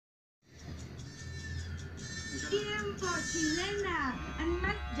Tiempo, chilena.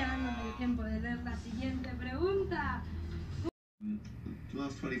 Además, ya no me dio tiempo de leer la siguiente pregunta. The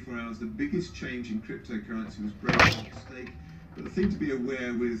last 24 hours, the biggest change in cryptocurrency was breaking the stake. But the thing to be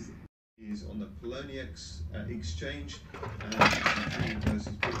aware with is on the Poloniex exchange, versus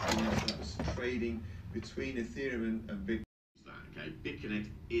Bitcoin, that was trading between Ethereum and Bitcoin. Okay, BitConnect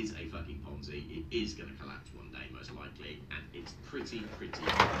is a fucking Ponzi. It is going to collapse one day, most likely, and it's pretty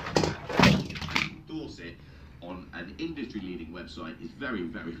bad. Endorse it on an industry-leading website is very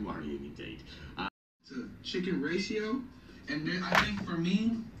worrying indeed. To chicken ratio, and then I think for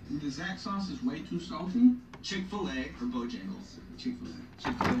me, the Zax sauce is way too salty. Chick-fil-A or Bojangles? Chick-fil-A.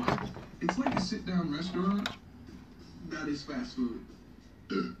 Chick-fil-A. It's like a sit-down restaurant that is fast food.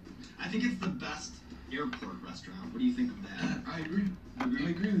 I think it's the best airport restaurant. What do you think of that? I agree. I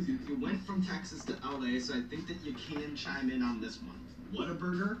agree with you. You went from Texas to LA, so I think that you can chime in on this one.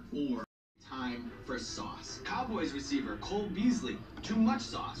 Whataburger or time for sauce? Cowboys receiver Cole Beasley, too much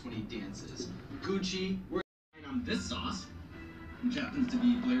sauce when he dances. Gucci, we're on this sauce, which happens to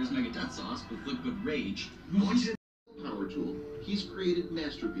be Blair's Megadeth sauce with liquid rage. Power tool, he's created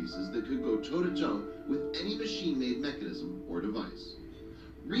masterpieces that could go toe-to-toe with any machine-made mechanism or device.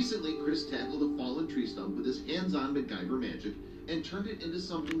 Recently, Chris tackled a fallen tree stump with his hands-on MacGyver magic and turned it into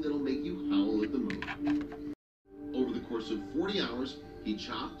something that'll make you howl at the moon. Over the course of 40 hours, he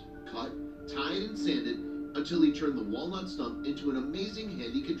chopped, cut, tied, and sanded until he turned the walnut stump into an amazing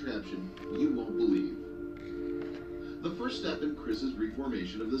handy contraption you won't believe. The first step in Chris's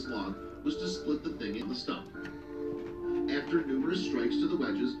reformation of this log was to split the thing in the stump. After numerous strikes to the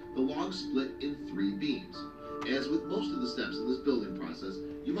wedges, the log split in 3 beams. As with most of the steps in this building process,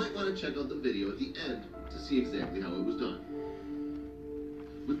 you might want to check out the video at the end to see exactly how it was done.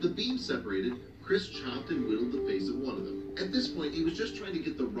 With the beams separated, Chris chopped and whittled the face of one of them. At this point, he was just trying to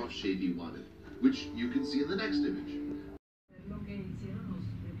get the rough shape he wanted, which you can see in the next image.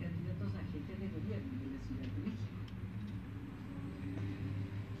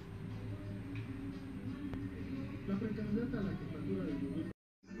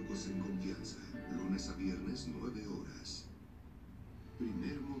 Diálogos en confianza, lunes a viernes 9 horas.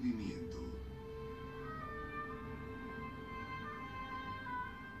 Primer movimiento.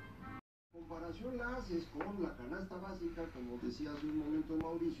 Comparación la haces con la canasta básica, como decía hace un momento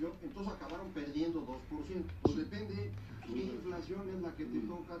Mauricio, entonces acabaron perdiendo 2%. Pues depende qué inflación es la que te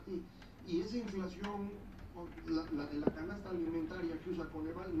toca a ti. Y esa inflación, la canasta alimentaria que usa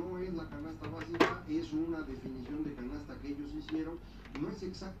Coneval no es la canasta básica, es una definición de canasta que ellos hicieron, no es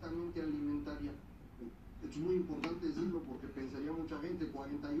exactamente alimentaria. Es muy importante decirlo porque pensaría mucha gente,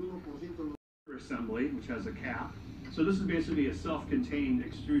 41% de los assembly, which has a cap. So this is basically a self-contained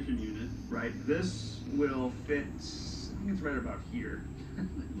extrusion unit, right? This will fit, I think it's right about here.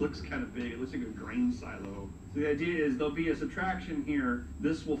 It looks kind of big, it looks like a grain silo. So the idea is there'll be a subtraction here,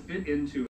 this will fit into